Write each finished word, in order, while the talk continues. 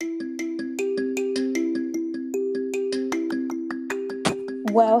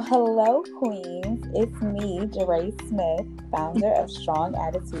Well, hello, Queens. It's me, Jeray Smith, founder of Strong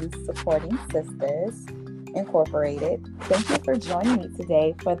Attitudes Supporting Sisters Incorporated. Thank you for joining me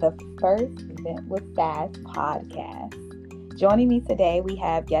today for the first Vent with Sass podcast. Joining me today, we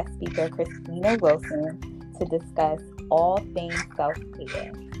have guest speaker Christina Wilson to discuss all things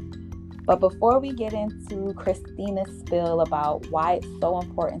self-care. But before we get into Christina's spill about why it's so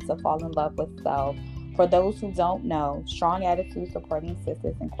important to fall in love with self, for those who don't know, Strong Attitudes Supporting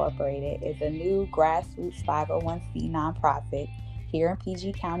Sisters Incorporated is a new grassroots 501c nonprofit here in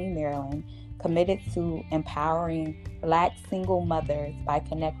PG County, Maryland, committed to empowering Black single mothers by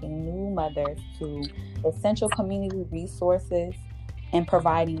connecting new mothers to essential community resources and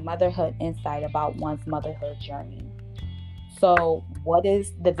providing motherhood insight about one's motherhood journey. So, what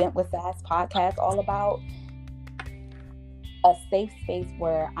is the Vent with Sass podcast all about? A safe space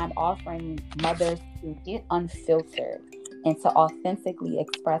where I'm offering mothers to get unfiltered and to authentically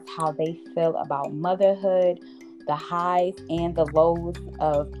express how they feel about motherhood, the highs and the lows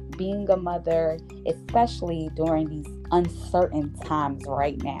of being a mother, especially during these uncertain times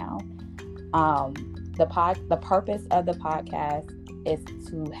right now. The purpose of the podcast is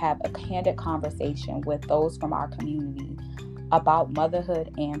to have a candid conversation with those from our community about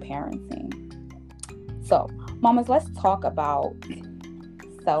motherhood and parenting. So, mamas, let's talk about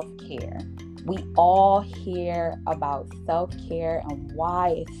self-care. We all hear about self-care and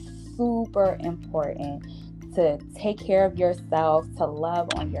why it's super important to take care of yourself, to love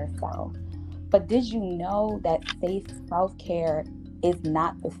on yourself. But did you know that safe self-care is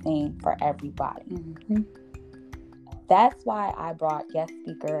not the same for everybody? Mm-hmm. That's why I brought guest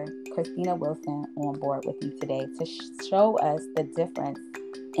speaker Christina Wilson on board with me today to show us the difference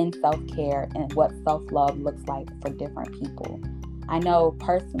in self-care and what self-love looks like for different people. I know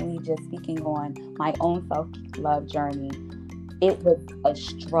personally, just speaking on my own self-love journey, it was a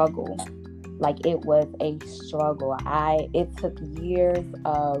struggle. It was a struggle. It took years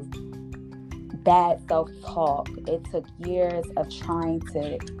of bad self-talk. It took years of trying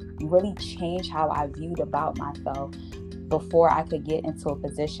to really change how I viewed about myself before I could get into a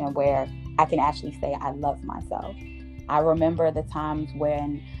position where I can actually say I love myself. I remember the times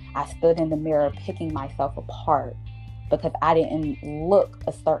when I stood in the mirror picking myself apart because I didn't look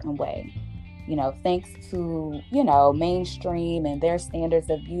a certain way. Thanks to, mainstream and their standards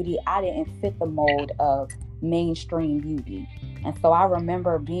of beauty, I didn't fit the mold of mainstream beauty. And so I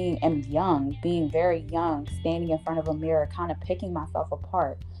remember being very young, standing in front of a mirror, kind of picking myself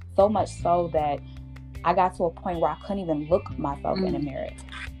apart. So much so that I got to a point where I couldn't even look myself in the mirror.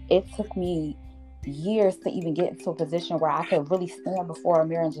 It took me years to even get into a position where I could really stand before a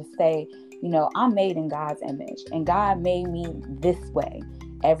mirror and just say, I'm made in God's image and God made me this way.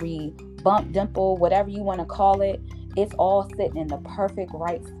 Every bump, dimple, whatever you want to call it, it's all sitting in the perfect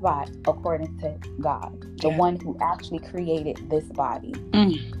right spot according to God, the one who actually created this body.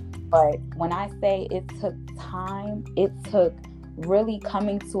 But when I say it took time, it took really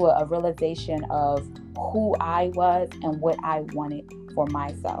coming to a realization of who I was and what I wanted for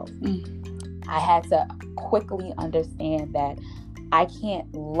myself. I had to quickly understand that I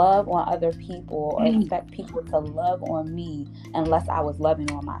can't love on other people or expect people to love on me unless I was loving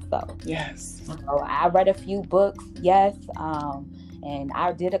on myself. Yes. So I read a few books, yes, and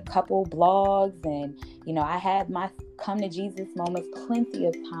I did a couple blogs, and I had my come to Jesus moments plenty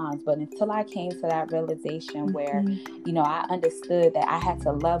of times, but until I came to that realization where I understood that I had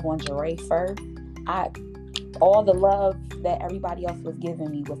to love on Jeray first, all the love that everybody else was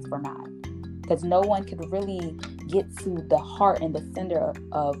giving me was for naught. Because no one could really get to the heart and the center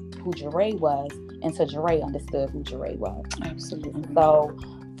of who Jeray was until Jeray understood who Jeray was. Absolutely. So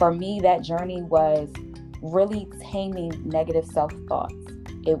for me, that journey was really taming negative self-thoughts.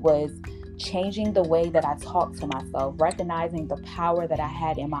 It was changing the way that I talked to myself, recognizing the power that I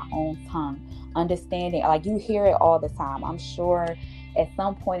had in my own tongue, understanding, you hear it all the time. I'm sure at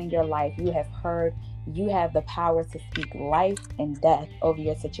some point in your life you have heard you have the power to speak life and death over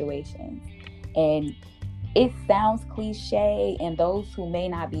your situations. And it sounds cliche, and those who may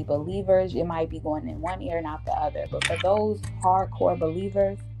not be believers, it might be going in one ear and out the other. But for those hardcore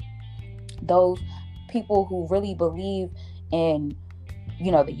believers, those people who really believe in,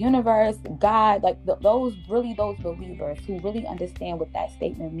 the universe, God, those believers who really understand what that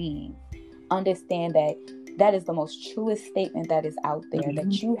statement means, understand that that is the most truest statement that is out there,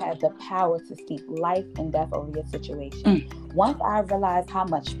 that you have the power to speak life and death over your situation. Once I realized how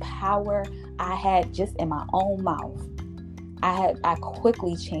much power I had just in my own mouth, I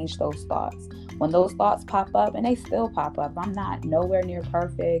quickly changed those thoughts. when those thoughts pop up, and they still pop up, I'm not nowhere near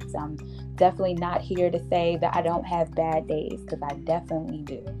perfect. I'm definitely not here to say that I don't have bad days, because I definitely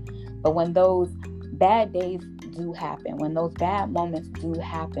do. But when those bad days do happen, when those bad moments do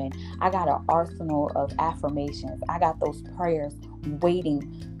happen, I got an arsenal of affirmations. I got those prayers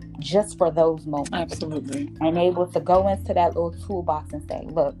waiting just for those moments. Absolutely. And able to go into that little toolbox and say,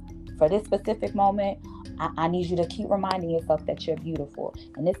 look, for this specific moment, I need you to keep reminding yourself that you're beautiful.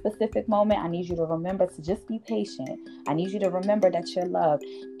 In this specific moment, I need you to remember to just be patient. I need you to remember that you're loved.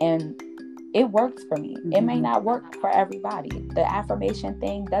 And it works for me. It may not work for everybody. The affirmation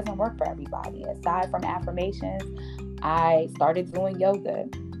thing doesn't work for everybody. Aside from affirmations, I started doing yoga,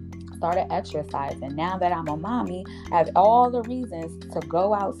 started exercising. Now that I'm a mommy, I have all the reasons to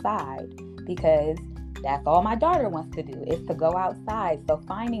go outside, because that's all my daughter wants to do, is to go outside. So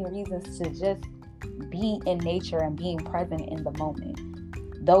finding reasons to just be in nature and being present in the moment.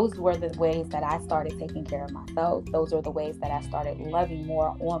 Those were the ways that I started taking care of myself. Those are the ways that I started loving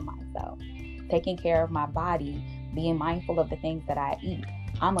more on myself. Taking care of my body, being mindful of the things that I eat.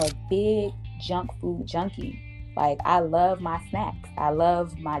 I'm a big junk food junkie. Like, I love my snacks. I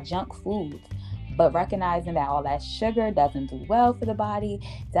love my junk foods. But recognizing that all that sugar doesn't do well for the body,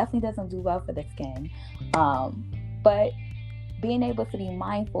 definitely doesn't do well for the skin. But being able to be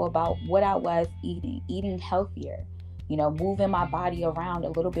mindful about what I was eating healthier, moving my body around a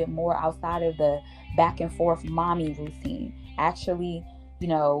little bit more outside of the back and forth mommy routine. Actually,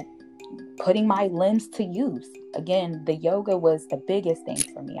 putting my limbs to use. Again, the yoga was the biggest thing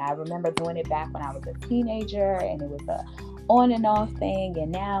for me. I remember doing it back when I was a teenager, and it was a on and off thing.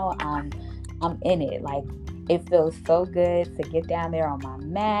 And now I'm in it. Like, it feels so good to get down there on my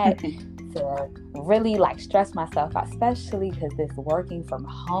mat, to really stress myself out, especially because this working from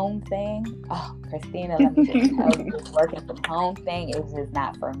home thing. Oh, Christina, let me just tell you, this working from home thing is just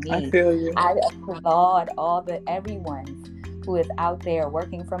not for me. I feel you. I applaud everyone who is out there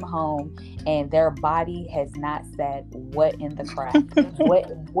working from home and their body has not said, what in the crap, what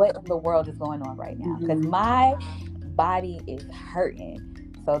in the world is going on right now? Because my body is hurting.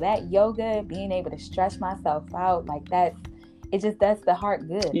 So that yoga, being able to stretch myself out like that, it just does the heart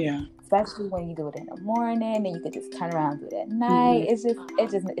good. Yeah. Especially when you do it in the morning, and you could just turn around and do it at night.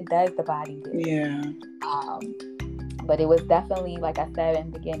 It does the body good. Yeah. But it was definitely, like I said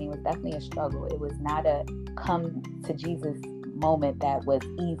in the beginning, it was definitely a struggle. It was not a come to Jesus moment that was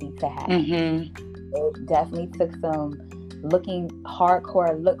easy to have. It definitely took some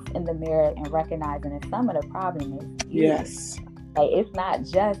hardcore looks in the mirror and recognizing that some of the problem is you. Yes. Like, it's not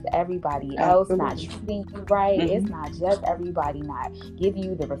just everybody else not treating you right. It's not just everybody not giving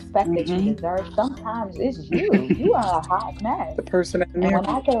you the respect that you deserve. Sometimes it's you. You are a hot mess. The person in the mirror. mirror. And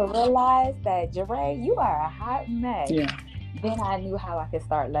when I could realize that, Jeray, you are a hot mess. Yeah. Then I knew how I could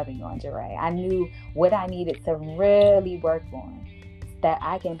start loving on Jeray. I knew what I needed to really work on, that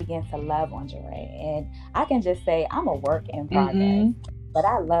I can begin to love on Jeray. And I can just say I'm a work in progress. But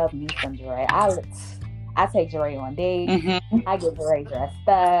I love me some Jeray. I take Jeray on dates. I get Jeray dressed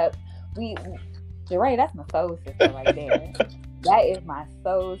up. Jeray, that's my soul sister right there. That is my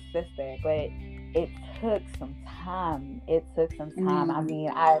soul sister. But it took some time. I mean,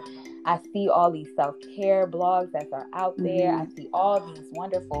 I see all these self-care blogs that are out there. I see all these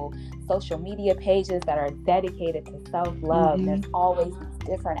wonderful social media pages that are dedicated to self-love. There's always these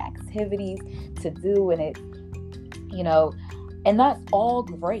different activities to do, and it, and that's all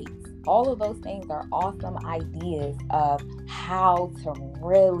great. All of those things are awesome ideas of how to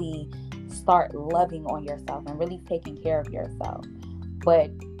really start loving on yourself and really taking care of yourself. But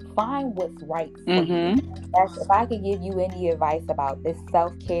find what's right for you. If I could give you any advice about this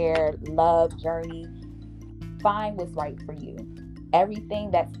self-care, love journey, find what's right for you. Everything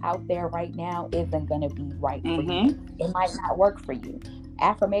that's out there right now isn't going to be right for you. It might not work for you.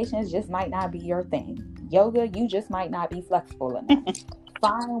 Affirmations just might not be your thing. Yoga, you just might not be flexible enough.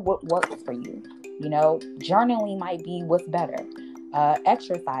 Find what works for you. Journaling might be what's better.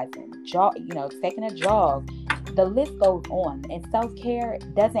 Exercising, taking a jog. The list goes on. And self-care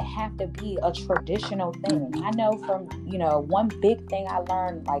doesn't have to be a traditional thing. I know from, one big thing I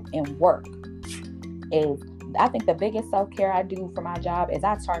learned in work is, I think the biggest self-care I do for my job is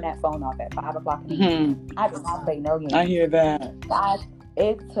I turn that phone off at 5 o'clock in the evening. I do not play no games. I hear that.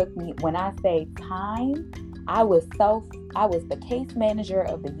 It took me, when I say time, I was the case manager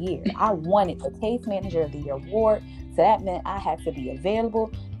of the year. I wanted the case manager of the year award. So that meant I had to be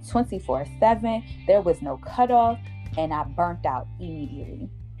available 24/7. There was no cutoff, and I burnt out immediately.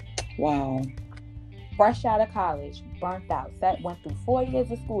 Wow. Fresh out of college, burnt out. Went through 4 years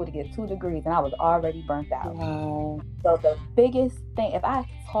of school to get 2 degrees, and I was already burnt out. Wow. So the biggest thing, if I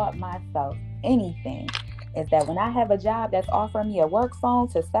taught myself anything is that when I have a job that's offering me a work phone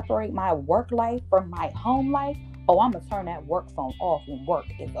to separate my work life from my home life, oh, I'm going to turn that work phone off when work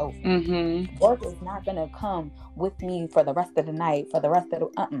is over. Mm-hmm. Work is not going to come with me for the rest of the night, for the rest of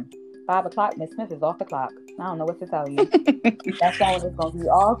the... 5 o'clock, Miss Smith is off the clock. I don't know what to tell you. That phone is going to be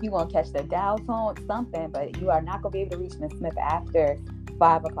off. You're going to catch the dial tone, something, but you are not going to be able to reach Miss Smith after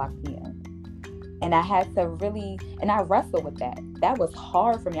 5 o'clock p.m. And I had to really, and I wrestled with that. That was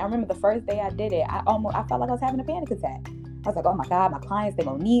hard for me. I remember the first day I did it, I felt like I was having a panic attack. I was like, oh my God, my clients, they're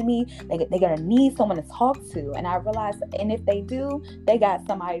going to need me. They're going to need someone to talk to. And I realized, and if they do, they got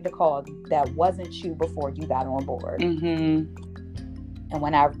somebody to call that wasn't you before you got on board. Mm-hmm.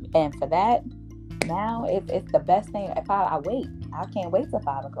 And for that, now it's the best thing. If I wait, I can't wait till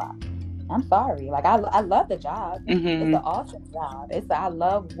 5 o'clock. I'm sorry. Like, I love the job. Mm-hmm. It's an awesome job. I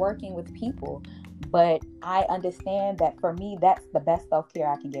love working with people. But I understand that for me, that's the best self-care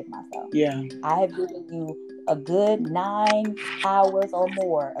I can give myself. Yeah. I have given you a good 9 hours or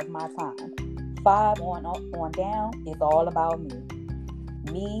more of my time. 5 on down is all about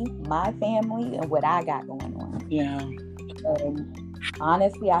me, my family, and what I got going on. Yeah. And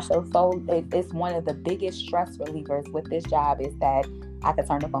honestly, I feel it's one of the biggest stress relievers with this job is that I can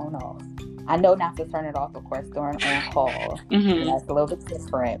turn the phone off. I know not to turn it off, of course, during on call. Mm-hmm. That's a little bit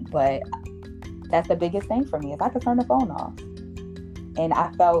different, but that's the biggest thing for me is I could turn the phone off. And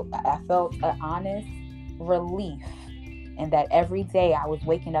I felt an honest relief in that every day I was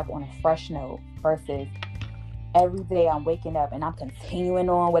waking up on a fresh note versus every day I'm waking up and I'm continuing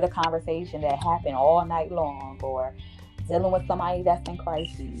on with a conversation that happened all night long or dealing with somebody that's in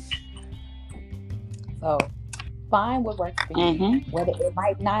crisis. So find what works for you. Mm-hmm. Whether it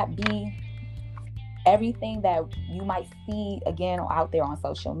might not be everything that you might see again out there on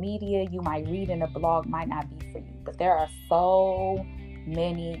social media, you might read in a blog, might not be for you. But there are so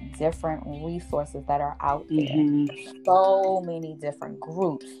many different resources that are out there. Mm-hmm. So many different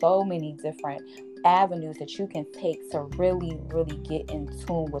groups, so many different avenues that you can take to really, really get in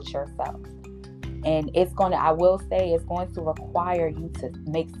tune with yourself. And I will say, it's going to require you to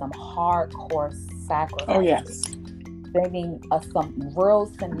make some hardcore sacrifices. Oh, yes. Spending some real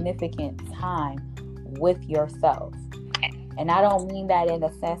significant time with yourself. And I don't mean that in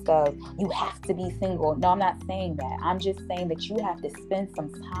the sense of you have to be single. No, I'm not saying that. I'm just saying that you have to spend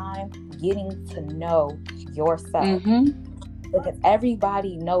some time getting to know yourself. Mm-hmm. Because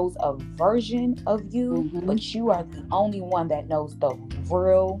everybody knows a version of you, mm-hmm. but you are the only one that knows the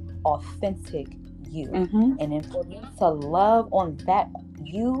real, authentic you. Mm-hmm. And then for you to love on that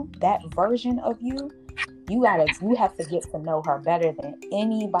version of you, you have to get to know her better than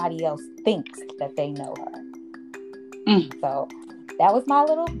anybody else thinks that they know her. So that was my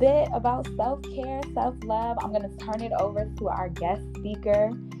little bit about self-care, self-love. I'm going to turn it over to our guest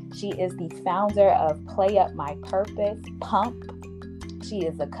speaker. She is the founder of Play Up My Purpose, Pump. She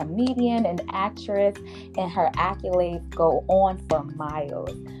is a comedian and actress, and her accolades go on for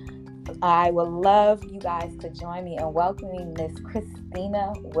miles. I would love you guys to join me in welcoming Miss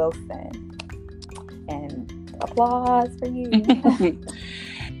Christina Wilson. And applause for you.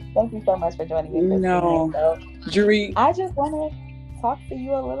 Thank you so much for joining me, Christina. No, Jerry, I just want to talk to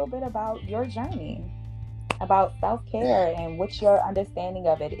you a little bit about your journey, about self-care and what your understanding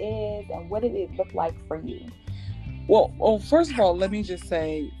of it is, and what did it look like for you? Well, first of all, let me just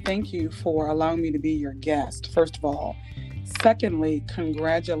say thank you for allowing me to be your guest, first of all. Secondly,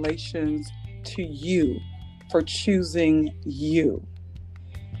 congratulations to you for choosing you.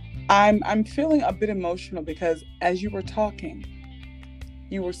 I'm feeling a bit emotional because as you were talking,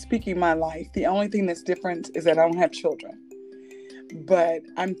 you were speaking my life. The only thing that's different is that I don't have children. But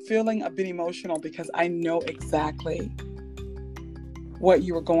I'm feeling a bit emotional because I know exactly what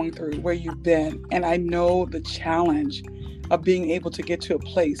you were going through, where you've been. And I know the challenge of being able to get to a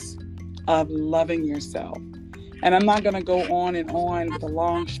place of loving yourself. And I'm not going to go on and on with a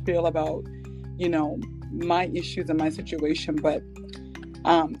long spiel about, my issues and my situation. But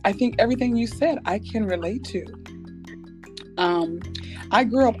I think everything you said, I can relate to. I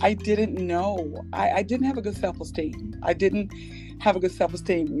grew up, I didn't know. I didn't have a good self-esteem. I didn't have a good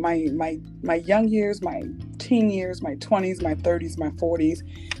self-esteem. My young years, my teen years, my 20s, my 30s, my 40s.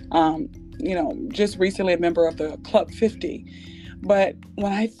 Just recently a member of the Club 50. But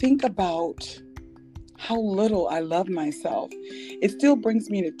when I think about how little I love myself, it still brings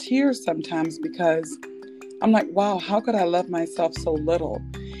me to tears sometimes because I'm like, wow, how could I love myself so little?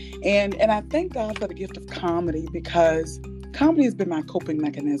 And I thank God for the gift of comedy because comedy has been my coping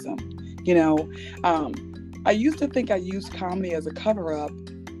mechanism. I used to think I used comedy as a cover-up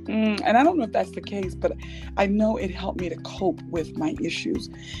And I don't know if that's the case, but I know it helped me to cope with my issues.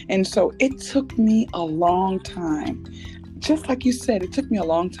 And so it took me a long time. Just like you said, it took me a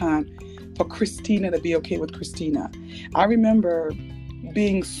long time for Christina to be okay with Christina. I remember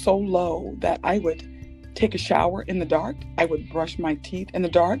being so low that I would take a shower in the dark. I would brush my teeth in the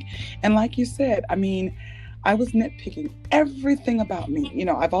dark. And like you said, I mean, I was nitpicking everything about me. You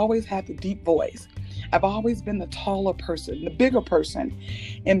know, I've always had the deep voice. I've always been the taller person, the bigger person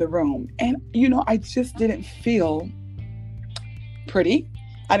in the room. And, you know, I just didn't feel pretty.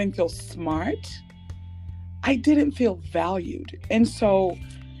 I didn't feel smart. I didn't feel valued. And so,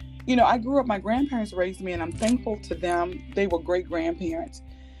 you know, I grew up, my grandparents raised me, and I'm thankful to them. They were great grandparents.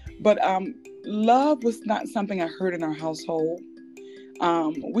 But love was not something I heard in our household.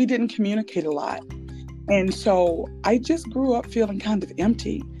 We didn't communicate a lot. And so I just grew up feeling kind of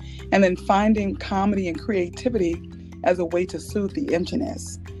empty, and then finding comedy and creativity as a way to soothe the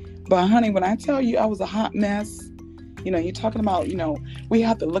emptiness. But honey, when I tell you I was a hot mess, you know, you're talking about, you know, we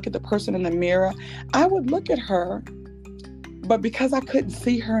have to look at the person in the mirror. I would look at her, but because I couldn't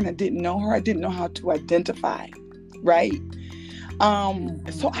see her and I didn't know her, I didn't know how to identify, right?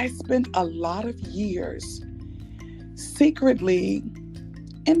 So I spent a lot of years secretly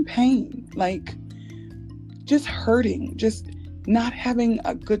in pain, like just hurting, just not having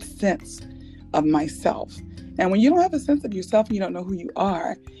a good sense of myself. And when you don't have a sense of yourself and you don't know who you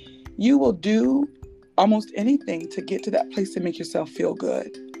are, you will do almost anything to get to that place to make yourself feel good,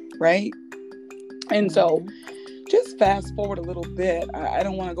 right? And so just fast forward a little bit. I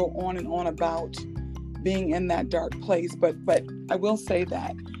don't want to go on and on about being in that dark place, but I will say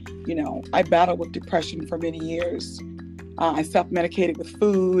that, you know, I battled with depression for many years. I self-medicated with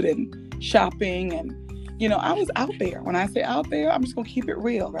food and shopping, and you know, I was out there. When I say out there, I'm just going to keep it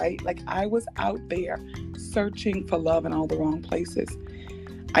real, right? Like I was out there searching for love in all the wrong places.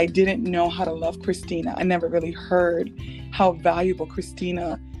 I didn't know how to love Christina. I never really heard how valuable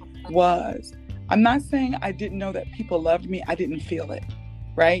Christina was. I'm not saying I didn't know that people loved me. I didn't feel it,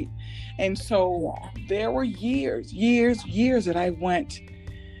 right? And so there were years that I went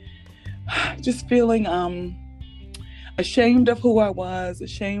just feeling ashamed of who I was,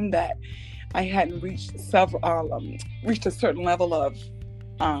 ashamed that I hadn't reached a certain level of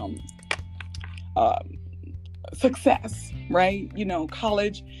success, right? You know,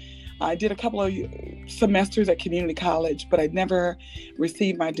 college. I did a couple of semesters at community college, but I never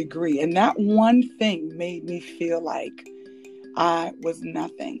received my degree. And that one thing made me feel like I was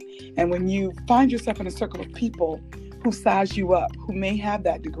nothing. And when you find yourself in a circle of people who size you up, who may have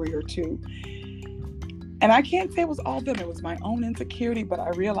that degree or two, and I can't say it was all them, it was my own insecurity, but I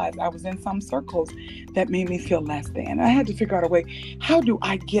realized I was in some circles that made me feel less than. And I had to figure out a way, how do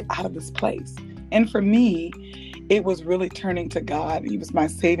I get out of this place? And for me, it was really turning to God. He was my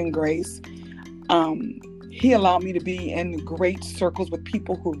saving grace. He allowed me to be in great circles with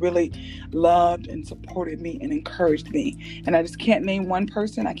people who really loved and supported me and encouraged me. And I just can't name one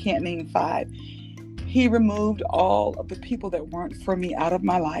person. I can't name 5. He removed all of the people that weren't for me out of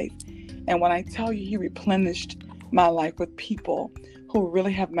my life. And when I tell you, he replenished my life with people who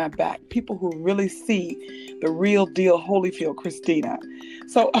really have my back, people who really see the real deal Holyfield Christina.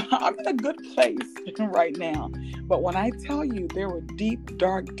 So I'm in a good place right now. But when I tell you there were deep,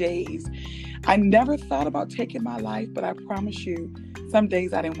 dark days, I never thought about taking my life, but I promise you, some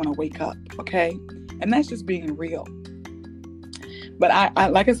days I didn't want to wake up, okay? And that's just being real. But I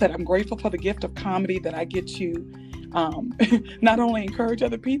like I said, I'm grateful for the gift of comedy that I get to not only encourage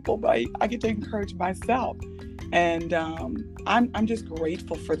other people, but I get to encourage myself. And I'm just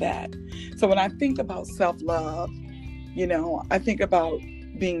grateful for that. So when I think about self-love, you know, I think about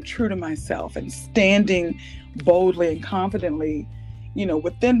being true to myself and standing boldly and confidently, you know,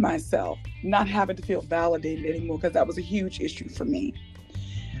 within myself, not having to feel validated anymore, because that was a huge issue for me.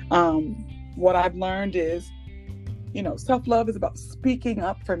 What I've learned is, you know, self-love is about speaking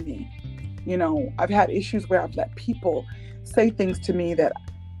up for me. You know, I've had issues where I've let people say things to me that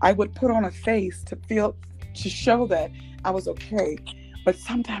I would put on a face to show that I was okay. But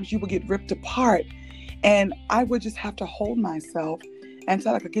sometimes you would get ripped apart, and I would just have to hold myself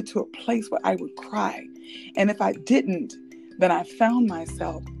until I could get to a place where I would cry. And if I didn't, then I found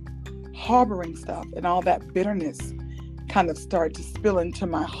myself harboring stuff, and all that bitterness kind of started to spill into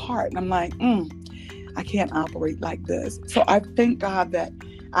my heart. And I'm like, I can't operate like this. So I thank God that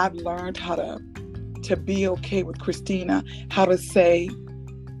I've learned how to be okay with Christina, how to say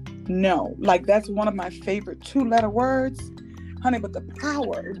no. Like, that's one of my favorite 2-letter words, honey, but the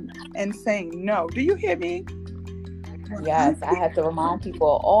power in saying no. Do you hear me? Yes, I have to remind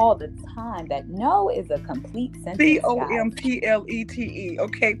people all the time that no is a complete sentence, guys. COMPLETE.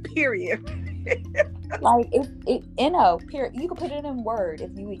 Okay, period. Like it in a period, you can put it in Word if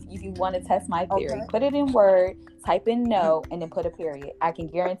you want to test my theory. Okay. Put it in Word, type in no, and then put a period. I can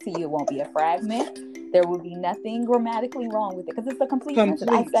guarantee you it won't be a fragment. There will be nothing grammatically wrong with it because it's a complete sentence.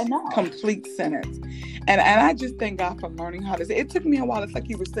 I said no. Complete sentence. And I just thank God for learning how to say. It took me a while. It's like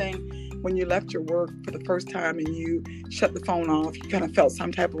you were saying when you left your work for the first time and you shut the phone off, you kind of felt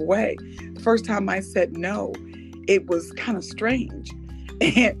some type of way. The first time I said no, it was kind of strange.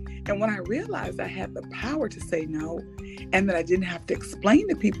 And when I realized I had the power to say no and that I didn't have to explain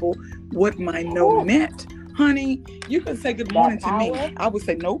to people what my no meant, honey, you can say good morning to me. I would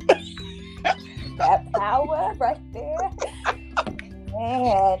say nope. That power right there.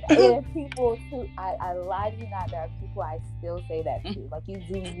 Man, if people too, I lie to you not, there are people I still say that to. Like, you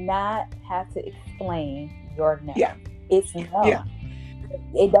do not have to explain your no. Yeah. It's no. Yeah.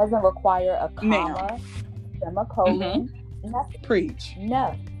 It doesn't require a comma, semicolon, nothing. Preach.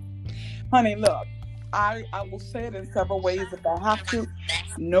 No. Honey, look, I will say it in several ways if I have to.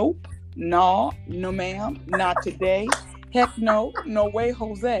 Nope, no ma'am, not today. Heck no, no way,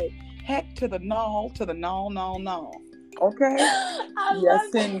 Jose. Heck to the no, no. Okay?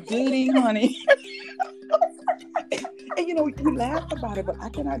 Yes, indeedy, honey. And you know, you laugh about it, but I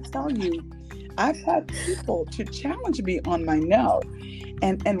cannot tell you, I've had people to challenge me on my no.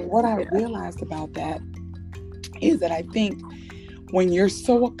 And what I realized about that is that I think when you're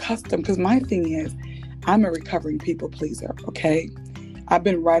so accustomed, because my thing is, I'm a recovering people pleaser, okay? I've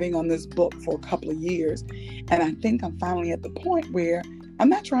been writing on this book for a couple of years, and I think I'm finally at the point where I'm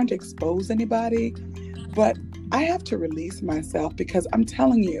not trying to expose anybody, but I have to release myself because I'm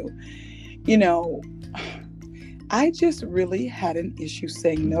telling you, you know, I just really had an issue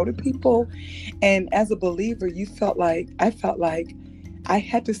saying no to people. And as a believer, I felt like I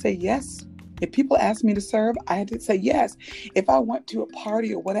had to say yes. If people asked me to serve, I had to say yes. If I went to a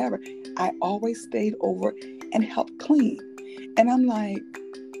party or whatever, I always stayed over and helped clean. And I'm like,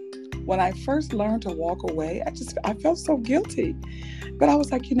 when I first learned to walk away, I felt so guilty. But I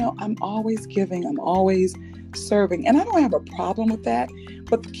was like, you know, I'm always giving, I'm always serving. And I don't have a problem with that.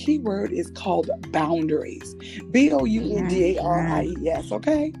 But the key word is called boundaries. BOUNDARIES,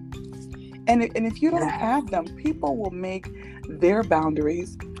 okay? And if you don't have them, people will make their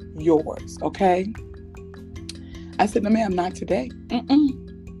boundaries yours, okay? I said, no, ma'am, not today.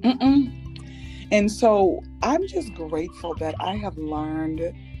 And so I'm just grateful that I have learned.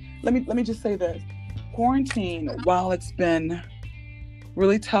 Let me just say this. Quarantine, while it's been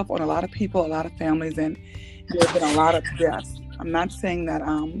really tough on a lot of people, a lot of families, and there's been a lot of deaths. I'm not saying that,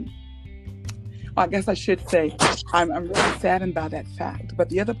 I guess I should say I'm really saddened by that fact. But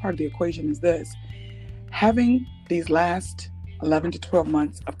the other part of the equation is this. Having these last 11 to 12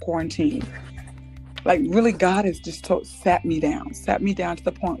 months of quarantine, like really God has just sat me down to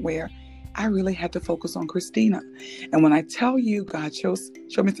the point where I really had to focus on Christina. And when I tell you God showed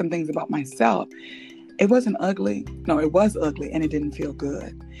me some things about myself, it wasn't ugly. No, it was ugly and it didn't feel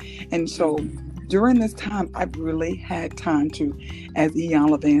good. And so during this time, I've really had time to, as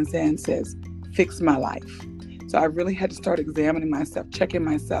Iyanla Vanzant says, fix my life. So I really had to start examining myself, checking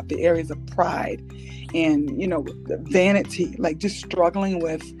myself, the areas of pride and, you know, vanity, like just struggling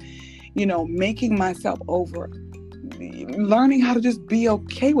with, you know, making myself over, learning how to just be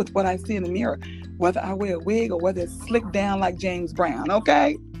okay with what I see in the mirror, whether I wear a wig or whether it's slicked down like James Brown,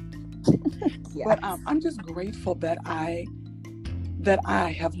 okay? Yes. But I'm just grateful that I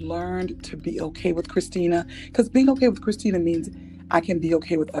have learned to be okay with Christina, because being okay with Christina means I can be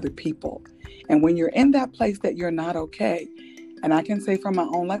okay with other people. And when you're in that place that you're not okay, and I can say from my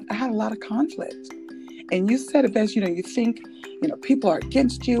own life, I had a lot of conflict. And you said it best, you know, you think, you know, people are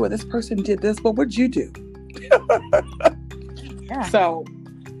against you or this person did this, but what'd you do? Yeah. So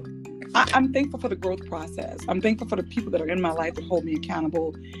I'm thankful for the growth process. I'm thankful for the people that are in my life that hold me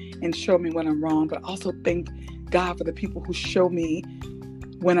accountable and show me when I'm wrong, but also thank God for the people who show me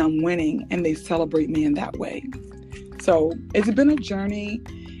when I'm winning and they celebrate me in that way. So it's been a journey.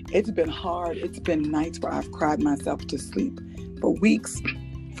 It's been hard. It's been nights where I've cried myself to sleep for weeks,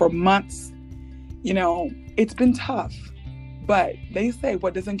 for months. You know, it's been tough, but they say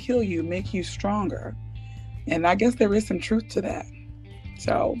what doesn't kill you make you stronger. And I guess there is some truth to that.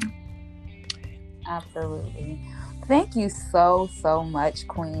 So. Absolutely. Thank you so much,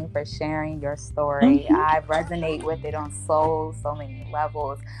 Queen, for sharing your story. Mm-hmm. I resonate with it on so many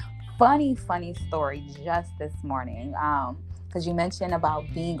levels. Funny story just this morning. Because you mentioned about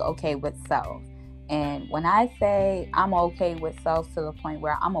being okay with self. And when I say I'm okay with self to the point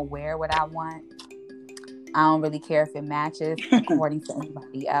where I'm aware what I want, I don't really care if it matches according to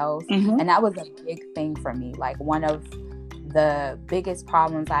anybody else. And that was a big thing for me. Like, one of the biggest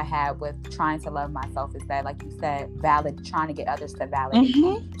problems I had with trying to love myself is that, like you said, trying to get others to validate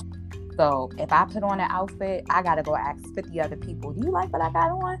me. So if I put on an outfit, I got to go ask 50 other people, do you like what I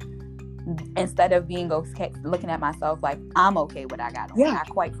got on? Instead of looking at myself like, I'm okay with what I got on. I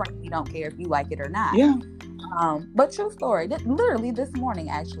quite frankly don't care if you like it or not. But true story, literally this morning,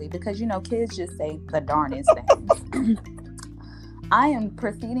 actually, because, you know, kids just say the darndest things. I am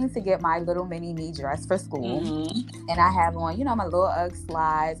proceeding to get my little mini me dress for school. And I have on, you know, my little Ugg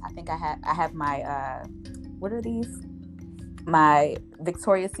slides. I think I have my, what are these? My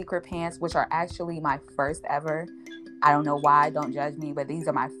Victoria's Secret pants, which are actually my first ever. I don't know why, don't judge me, but these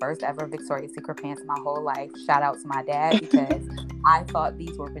are my first ever Victoria's Secret pants in my whole life. Shout out to my dad, because I thought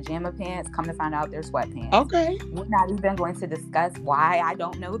these were pajama pants. Come to find out, they're sweatpants. Okay. We're not even going to discuss why I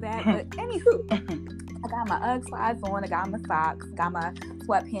don't know that, but anywho, I got my Ugg slides on, I got my socks, got my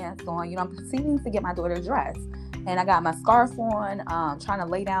sweatpants on. You know, I'm proceeding to get my daughter dressed. And I got my scarf on, trying to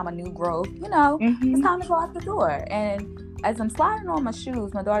lay down my new growth. You know, it's time to go out the door. And as I'm sliding on my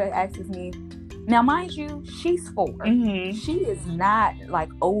shoes, my daughter asks me, now, mind you, she's 4. She is not like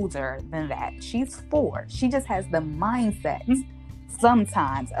older than that. She's 4. She just has the mindset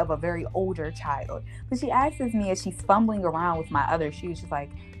sometimes of a very older child. But she asks me as she's fumbling around with my other shoes, she's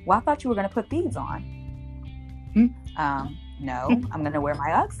like, well, I thought you were going to put these on. No, I'm going to wear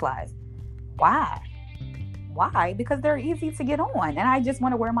my Ugg slides. Why? Because they're easy to get on. And I just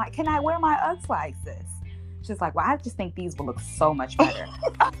want to can I wear my Ugg slides, sis? She's like, well, I just think these will look so much better.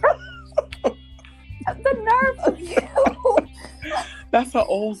 The nerve of you. That's an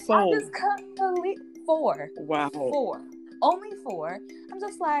old soul. I just couldn't believe 4. Wow. 4. Only 4. I'm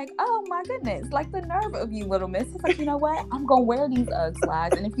just like, oh my goodness. Like, the nerve of you, little miss. It's like, you know what? I'm going to wear these Ugg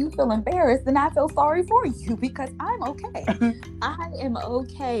slides. And if you feel embarrassed, then I feel sorry for you, because I'm okay. I am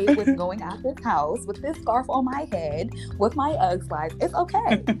okay with going out this house with this scarf on my head with my Ugg slides. It's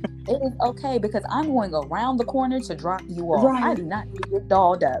okay. It is okay, because I'm going around the corner to drop you off. Right. I do not need to get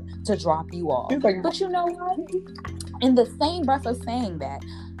dolled up to drop you off. But you know what? In the same breath of saying that,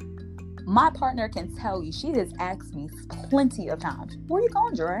 my partner can tell you, she has asked me plenty of times, where you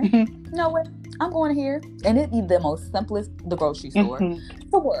going, Dre? Nowhere. I'm going here. And it'd be the most simplest, the grocery store,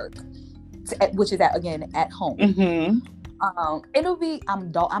 for work, which is at home. It'll be,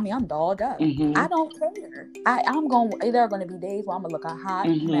 I'm dolled up. I don't care. There are going to be days where I'm going to look a hot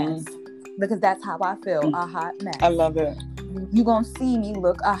mess, because that's how I feel, a hot mess. I love it. You're going to see me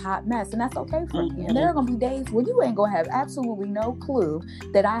look a hot mess, and that's okay for me. And there are going to be days where you ain't going to have absolutely no clue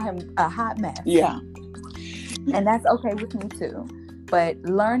that I am a hot mess. Yeah. And that's okay with me too. But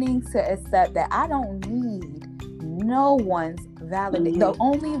learning to accept that I don't need no one's validation. The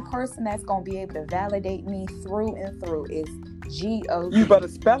only person that's going to be able to validate me through and through is G-O-D. You better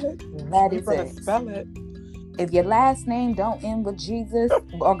spell it. That is it. Spell it. If your last name don't end with Jesus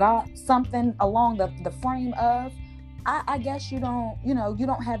or God, something along the frame of, I guess you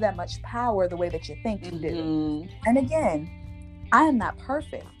don't have that much power the way that you think you do. And again, I am not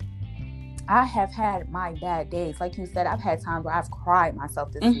perfect. I have had my bad days. Like you said, I've had times where I've cried myself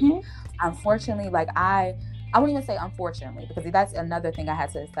to sleep. Unfortunately, like I won't even say unfortunately, because that's another thing I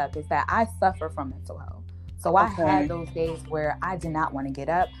had to accept, is that I suffer from mental health. So I had those days where I did not want to get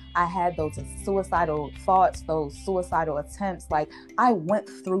up. I had those suicidal thoughts, those suicidal attempts. Like, I went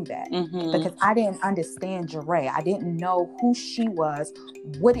through that because I didn't understand Jeray. I didn't know who she was,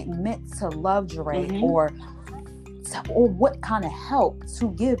 what it meant to love Jeray, or what kind of help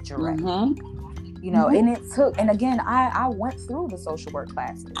to give Jeray. You know, and it took, and again, I went through the social work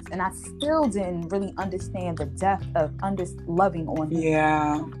classes, and I still didn't really understand the depth of loving on him.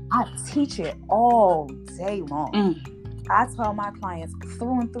 Yeah. I teach it all day long. I tell my clients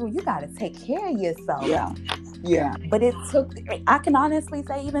through and through, you got to take care of yourself. Yeah. But it took, I can honestly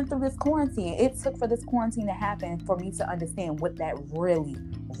say, even through this quarantine, it took for this quarantine to happen for me to understand what that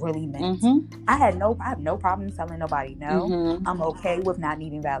really meant. I have no problem telling nobody no. I'm okay with not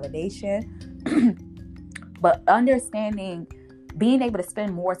needing validation. But understanding, being able to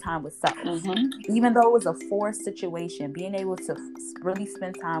spend more time with self, even though it was a forced situation, being able to really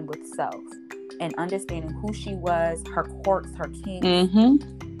spend time with self and understanding who she was, her quirks, her kinks. You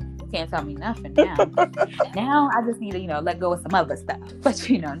can't tell me nothing now. Now I just need to, let go of some other stuff. But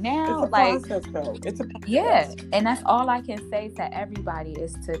now, it's a process, though. It's a process. Yeah, and that's all I can say to everybody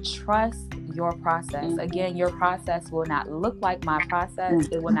is to trust your process. Again, your process will not look like my process.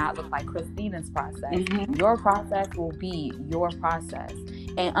 It will not look like Christina's process. Your process will be your process,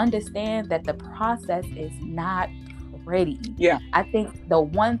 and understand that the process is not pretty. Yeah. I think the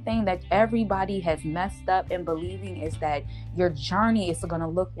one thing that everybody has messed up in believing is that your journey is going to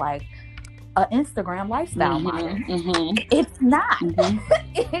look like an Instagram lifestyle model. It's not.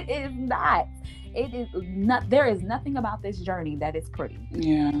 It is not. It is not. There is nothing about this journey that is pretty.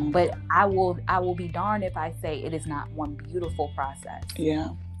 Yeah. But I will be darned if I say it is not one beautiful process. Yeah.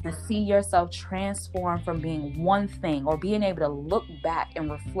 To see yourself transform from being one thing, or being able to look back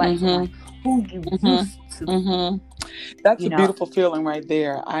and reflect on who you used to. That's a beautiful feeling right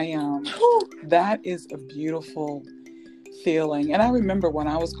there. That is a beautiful feeling. And I remember when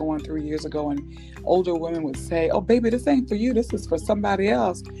I was going through years ago, and older women would say, "Oh, baby, this ain't for you. This is for somebody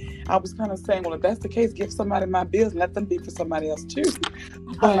else." I was kind of saying, well, if that's the case, give somebody my bills and let them be for somebody else too.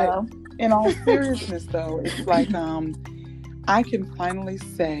 But in all seriousness, though, it's like I can finally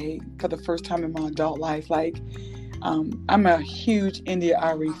say for the first time in my adult life, like, I'm a huge India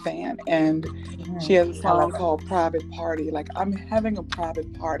Arie fan, and she has a song called Private Party. Like, I'm having a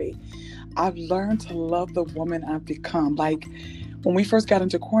private party. I've learned to love the woman I've become. Like, when we first got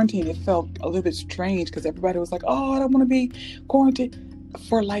into quarantine, it felt a little bit strange because everybody was like, "Oh, I don't want to be quarantined."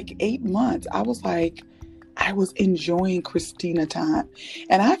 For like 8 months, I was like, I was enjoying Christina time.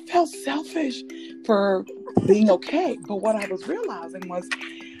 And I felt selfish for being okay. But what I was realizing was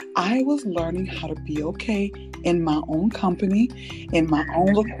I was learning how to be okay in my own company, in my own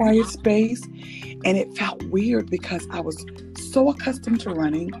little quiet space. And it felt weird because I was so accustomed to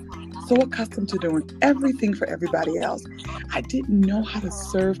running, so accustomed to doing everything for everybody else. I didn't know how to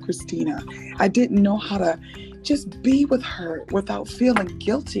serve Christina. I didn't know how to just be with her without feeling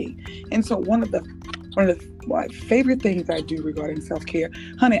guilty. And so one of the my favorite things I do regarding self-care,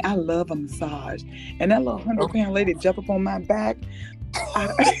 honey, I love a massage. And that little 100-pound lady jump up on my back.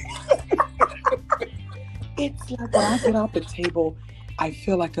 It's like when I get off the table, I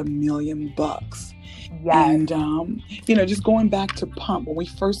feel like $1,000,000. Yes. And, just going back to PUMP, when we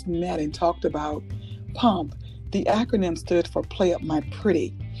first met and talked about PUMP, the acronym stood for Play Up My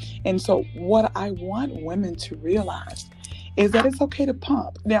Pretty. And so what I want women to realize is that it's okay to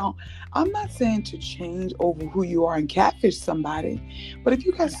pump. Now, I'm not saying to change over who you are and catfish somebody, but if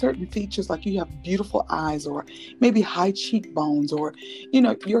you got certain features, like you have beautiful eyes, or maybe high cheekbones, or,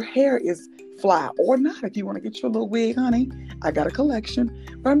 your hair is flat or not, if you want to get your little wig, honey, I got a collection.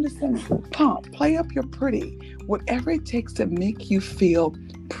 But I'm just saying, pump, play up your pretty, whatever it takes to make you feel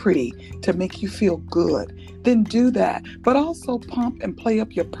pretty, to make you feel good, then do that. But also pump and play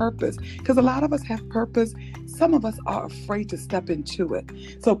up your purpose, because a lot of us have purpose. Some of us are afraid to step into it.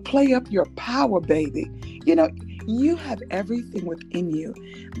 So play up your power, baby. You have everything within you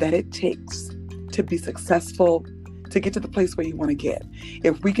that it takes to be successful, to get to the place where you want to get.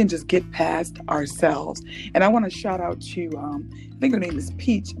 If we can just get past ourselves. And I want to shout out to, I think her name is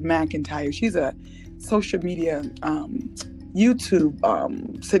Peach McIntyre. She's a social media YouTube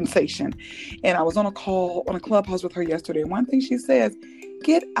sensation. And I was on a call on a Clubhouse with her yesterday. And one thing she says,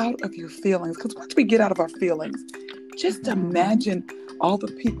 get out of your feelings. Because once we get out of our feelings, just imagine all the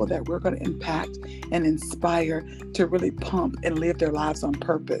people that we're going to impact and inspire to really pump and live their lives on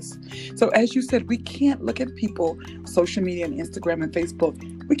purpose. So as you said, we can't look at people, social media and Instagram and Facebook,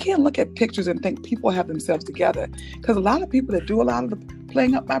 we can't look at pictures and think people have themselves together. Because a lot of people that do a lot of the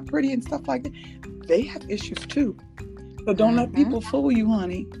playing up my pretty and stuff like that, they have issues too. So don't let people fool you,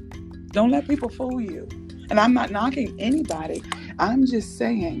 honey. Don't let people fool you. And I'm not knocking anybody. I'm just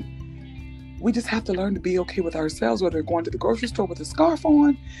saying, we just have to learn to be okay with ourselves, whether we're going to the grocery store with a scarf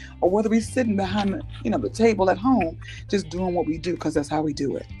on, or whether we're sitting behind the table at home, just doing what we do, because that's how we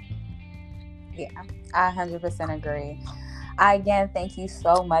do it. Yeah, I 100% agree. I again thank you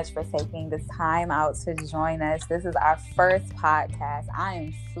so much for taking this time out to join us. This is our first podcast. I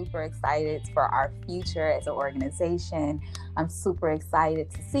am super excited for our future as an organization. I'm super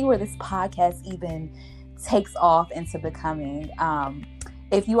excited to see where this podcast even takes off into becoming.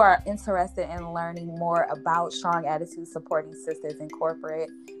 If you are interested in learning more about Strong Attitude Supporting Sisters Incorporated,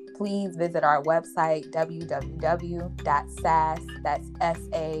 please visit our website, www.sass, that's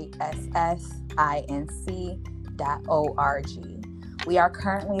SASSINC.org. We are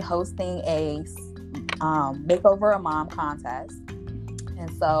currently hosting a Makeover a Mom contest.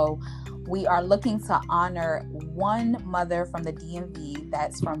 And so we are looking to honor one mother from the DMV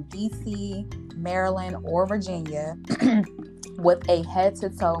that's from DC, Maryland, or Virginia with a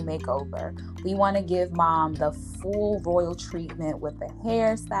head-to-toe makeover. We want to give mom the full royal treatment with the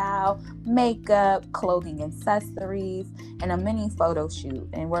hairstyle, makeup, clothing, accessories, and a mini photo shoot.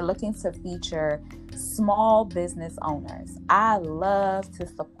 And we're looking to feature small business owners. I love to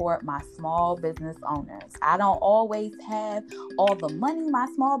support my small business owners. I don't always have all the money my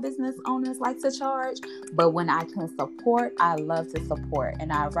small business owners like to charge, but when I can support, I love to support.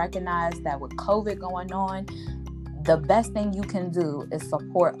 And I recognize that with COVID going on, the best thing you can do is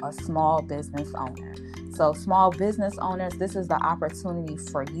support a small business owner. So small business owners, this is the opportunity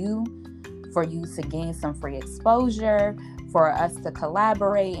for you to gain some free exposure, for us to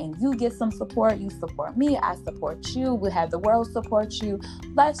collaborate, and you get some support. You support me, I support you, we have the world support you.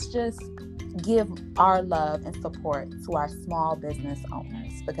 Let's just give our love and support to our small business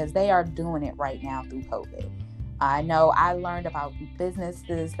owners, because they are doing it right now through COVID. I know I learned about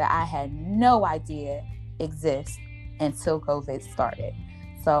businesses that I had no idea exist until COVID started.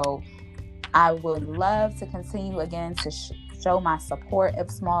 So I would love to continue again to show my support of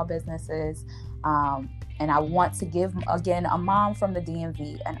small businesses. And I want to give, again, a mom from the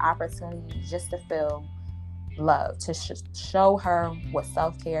DMV an opportunity just to feel love, to show her what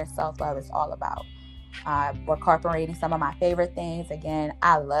self-care, self-love is all about. We're incorporating some of my favorite things. Again,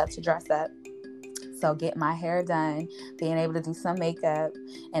 I love to dress up. So getting my hair done, being able to do some makeup,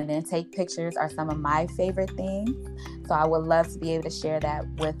 and then take pictures are some of my favorite things. So I would love to be able to share that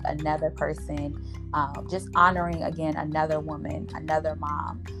with another person, just honoring, again, another woman, another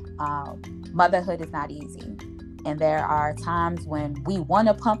mom. Motherhood is not easy. And there are times when we want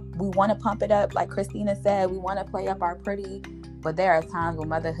to pump it up. Like Christina said, we want to play up our pretty, but there are times when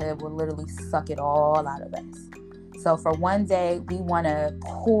motherhood will literally suck it all out of us. So for one day, we want to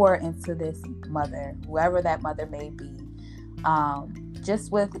pour into this mother, whoever that mother may be,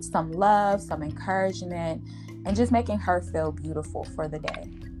 just with some love, some encouragement, and just making her feel beautiful for the day.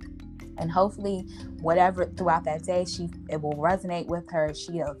 And hopefully, whatever throughout that day, it will resonate with her.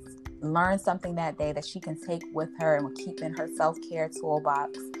 She'll learn something that day that she can take with her and will keep in her self-care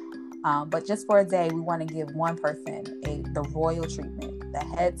toolbox. But just for a day, we want to give one person the royal treatment, the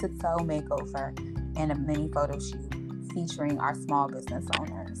head-to-toe makeover, and a mini photo shoot featuring our small business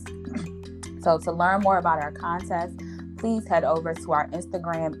owners. So to learn more about our contest, please head over to our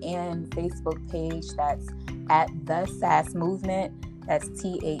Instagram and Facebook page. That's at The Sass Movement. That's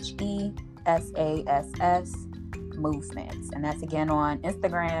THESASS Movement. And that's again on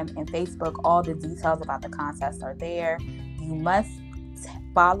Instagram and Facebook. All the details about the contest are there. You must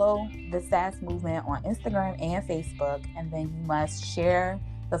follow The Sass Movement on Instagram and Facebook, and then you must share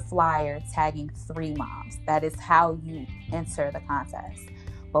the flyer tagging 3 moms. That is how you enter the contest.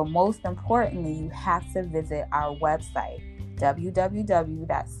 But most importantly, you have to visit our website, www.sass.org,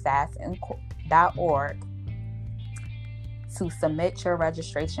 to submit your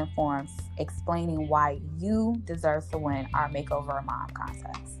registration forms explaining why you deserve to win our Makeover a Mom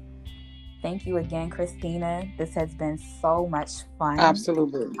contest. Thank you again, Christina. This has been so much fun.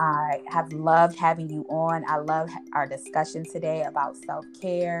 Absolutely. I have loved having you on. I love our discussion today about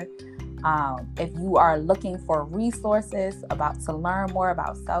self-care. If you are looking for resources to learn more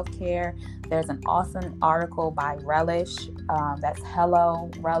about self-care, there's an awesome article by Relish. That's Hello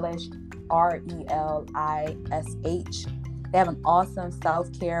Relish, RELISH. They have an awesome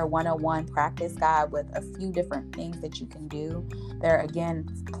self-care 101 practice guide with a few different things that you can do. There are, again,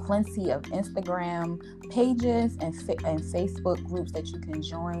 plenty of Instagram pages and Facebook groups that you can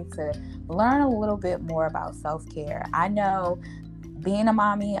join to learn a little bit more about self-care. I know, being a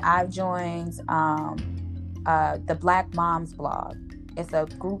mommy, I've joined the Black Moms blog. It's a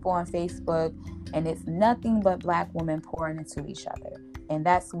group on Facebook, and it's nothing but Black women pouring into each other. And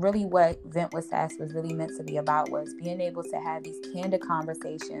that's really what Vent with Sass was really meant to be about, was being able to have these candid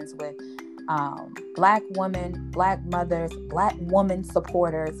conversations with Black women, Black mothers, Black woman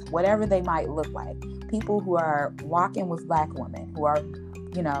supporters, whatever they might look like. People who are walking with Black women, who are,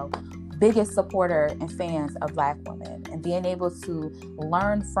 biggest supporter and fans of Black women, and being able to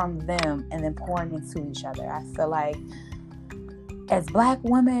learn from them and then pouring into each other. I feel like as Black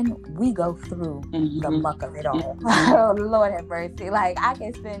women, we go through the muck of it all. Oh, Lord have mercy. Like, I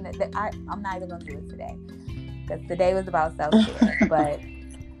can spend I'm not even going to do it today, because today was about self-care. But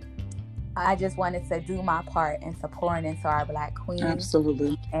I just wanted to do my part in supporting into our Black queens.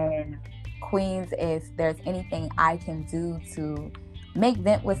 Absolutely. And queens, if there's anything I can do to make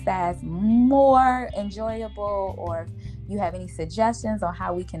Vent with Sass more enjoyable, or if you have any suggestions on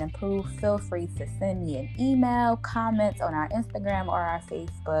how we can improve, feel free to send me an email, comments on our Instagram or our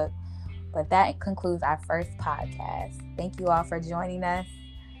Facebook. But that concludes our first podcast. Thank you all for joining us,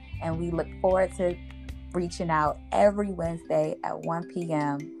 and we look forward to reaching out every Wednesday at 1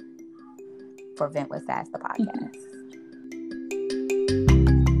 p.m. for Vent with Sass, the podcast.